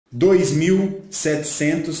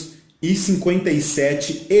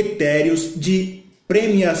2.757 etéreos de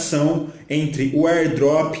premiação entre o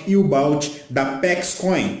Airdrop e o Vault da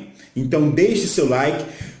PAXcoin. Então deixe seu like,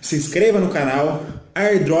 se inscreva no canal,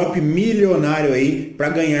 Airdrop milionário aí para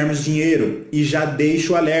ganharmos dinheiro. E já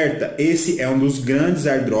deixo o alerta, esse é um dos grandes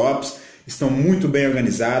airdrops, estão muito bem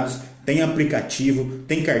organizados, tem aplicativo,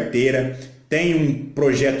 tem carteira, tem um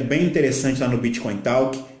projeto bem interessante lá no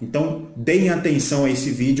Bitcointalk, então deem atenção a esse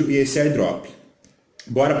vídeo e esse airdrop.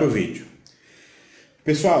 Bora pro vídeo.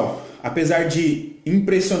 Pessoal, apesar de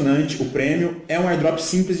impressionante o prêmio, é um airdrop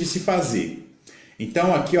simples de se fazer.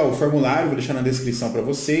 Então aqui ó, o formulário, vou deixar na descrição para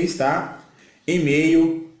vocês, tá?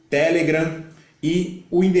 E-mail, Telegram e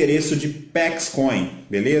o endereço de PAXcoin,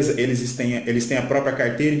 beleza? Eles têm a própria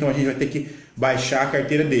carteira, então a gente vai ter que baixar a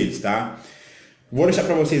carteira deles, tá? Vou deixar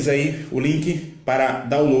para vocês aí o link para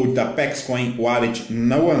download da PAXcoin Wallet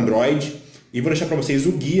no Android e vou deixar para vocês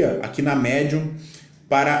o guia aqui na Medium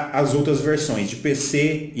para as outras versões de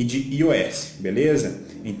PC e de iOS, beleza?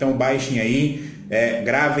 Então baixem aí,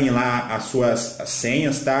 gravem lá as suas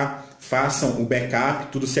senhas, tá? Façam o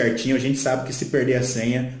backup, tudo certinho. A gente sabe que se perder a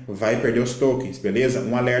senha, vai perder os tokens, beleza?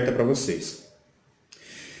 Um alerta para vocês.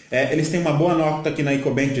 Eles têm uma boa nota aqui na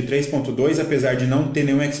EcoBank de 3.2, apesar de não ter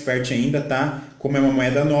nenhum expert ainda, tá? Como é uma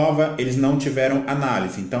moeda nova, eles não tiveram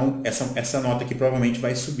análise. Então, essa nota aqui provavelmente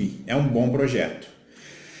vai subir. É um bom projeto.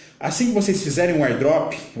 Assim que vocês fizerem um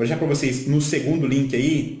airdrop, vou deixar para vocês no segundo link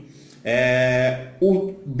aí,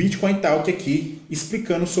 o Bitcointalk aqui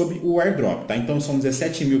explicando sobre o airdrop, tá? Então são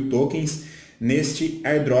 17 mil tokens neste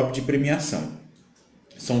airdrop de premiação.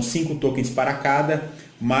 São 5 tokens para cada,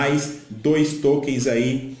 mais 2 tokens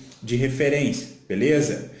aí de referência,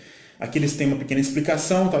 beleza? Aqui eles têm uma pequena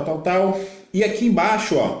explicação, tal. E aqui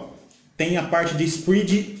embaixo, ó, tem a parte de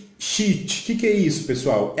spreadsheet. O que é isso,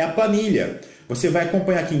 pessoal? É a planilha. Você vai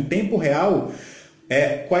acompanhar aqui em tempo real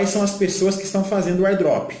quais são as pessoas que estão fazendo o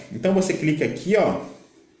airdrop. Então você clica aqui, ó,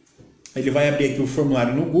 ele vai abrir aqui o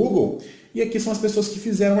formulário no Google e aqui são as pessoas que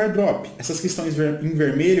fizeram o airdrop. Essas que estão em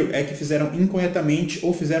vermelho é que fizeram incorretamente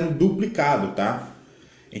ou fizeram duplicado, tá?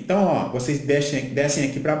 Então, ó, vocês descem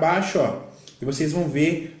aqui para baixo, ó, e vocês vão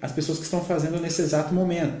ver as pessoas que estão fazendo nesse exato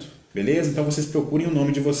momento, beleza? Então vocês procurem o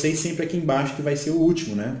nome de vocês sempre aqui embaixo, que vai ser o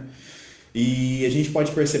último, né? E a gente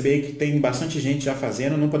pode perceber que tem bastante gente já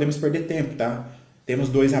fazendo, não podemos perder tempo, tá? Temos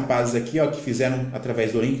 2 rapazes aqui, ó, que fizeram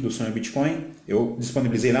através do link do Sonho Bitcoin. Eu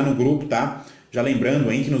disponibilizei lá no grupo, tá? Já lembrando,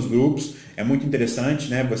 entre nos grupos, é muito interessante,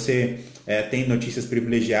 né? Você tem notícias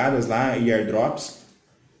privilegiadas lá e airdrops.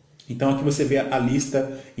 Então aqui você vê a lista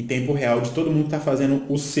em tempo real de todo mundo que está fazendo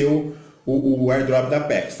o airdrop da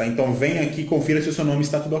PAX, tá? Então vem aqui e confira se o seu nome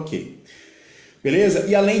está tudo ok. Beleza?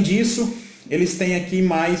 E além disso, eles têm aqui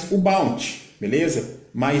mais o Bounty, beleza?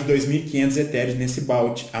 Mais 2.500 etéreos nesse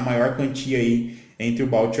Bounty, a maior quantia aí entre o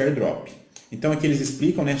Bounty e o Airdrop. Então aqui eles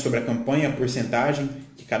explicam, né, sobre a campanha, a porcentagem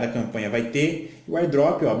que cada campanha vai ter. E o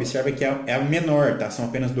Airdrop, ó, observa que é a menor, tá? São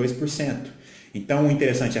apenas 2%. Então o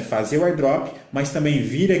interessante é fazer o Airdrop, mas também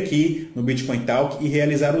vir aqui no Bitcointalk e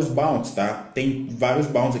realizar os Bounties, tá? Tem vários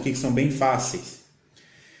Bounties aqui que são bem fáceis.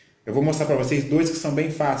 Eu vou mostrar para vocês 2 que são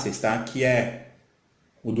bem fáceis, tá? Que é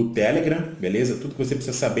o do Telegram, beleza? Tudo que você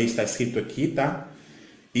precisa saber está escrito aqui, tá?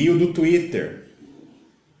 E o do Twitter,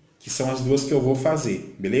 que são as 2 que eu vou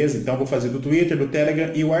fazer, beleza? Então eu vou fazer do Twitter, do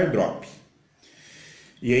Telegram e o Airdrop.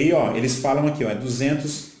 E aí, ó, eles falam aqui, ó,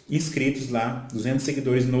 200 inscritos lá, 200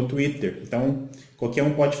 seguidores no Twitter. Então, qualquer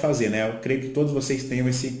um pode fazer, né? Eu creio que todos vocês tenham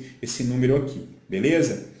esse número aqui,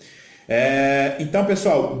 beleza? Então,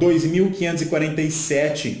 pessoal,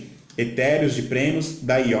 2.547 etéreos de prêmios,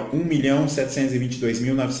 daí, ó, R$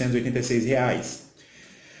 1.722.986.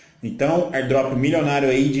 Então, airdrop milionário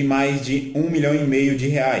aí de mais de R$ 1,5 milhão de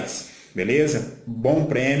reais, beleza? Bom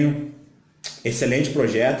prêmio, excelente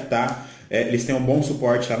projeto, tá? Eles têm um bom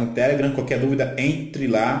suporte lá no Telegram, qualquer dúvida entre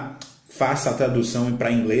lá, faça a tradução para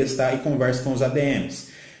inglês, tá? E converse com os ADMs.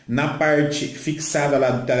 Na parte fixada lá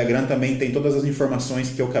do Telegram também tem todas as informações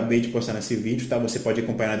que eu acabei de postar nesse vídeo, tá? Você pode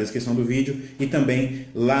acompanhar na descrição do vídeo e também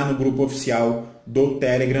lá no grupo oficial do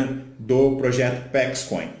Telegram do projeto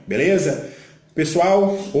PAXcoin, beleza?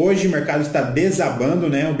 Pessoal, hoje o mercado está desabando,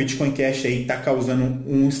 né? O Bitcoin Cash aí está causando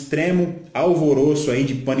um extremo alvoroço aí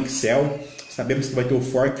de panic sell. Sabemos que vai ter o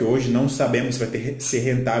fork hoje, não sabemos se vai ser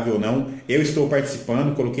rentável ou não. Eu estou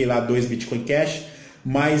participando, coloquei lá 2 Bitcoin Cash,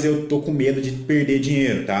 mas eu tô com medo de perder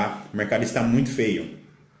dinheiro, tá? O mercado está muito feio.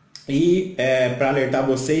 E para alertar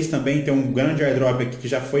vocês também, tem um grande airdrop aqui que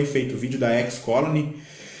já foi feito o vídeo da X-Colony.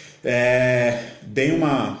 Deem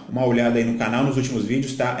uma olhada aí no canal nos últimos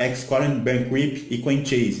vídeos, tá? X-Colony, Bankrip e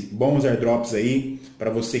CoinChase. Bons airdrops aí para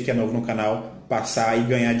você que é novo no canal passar e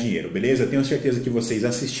ganhar dinheiro, beleza? Eu tenho certeza que vocês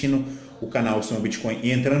assistindo o canal Sonho Bitcoin e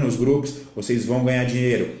entrando nos grupos, vocês vão ganhar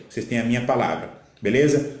dinheiro. Vocês têm a minha palavra,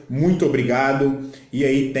 beleza? Muito obrigado e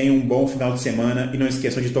aí tenham um bom final de semana e não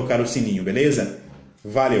esqueçam de tocar o sininho, beleza?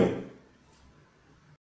 Valeu!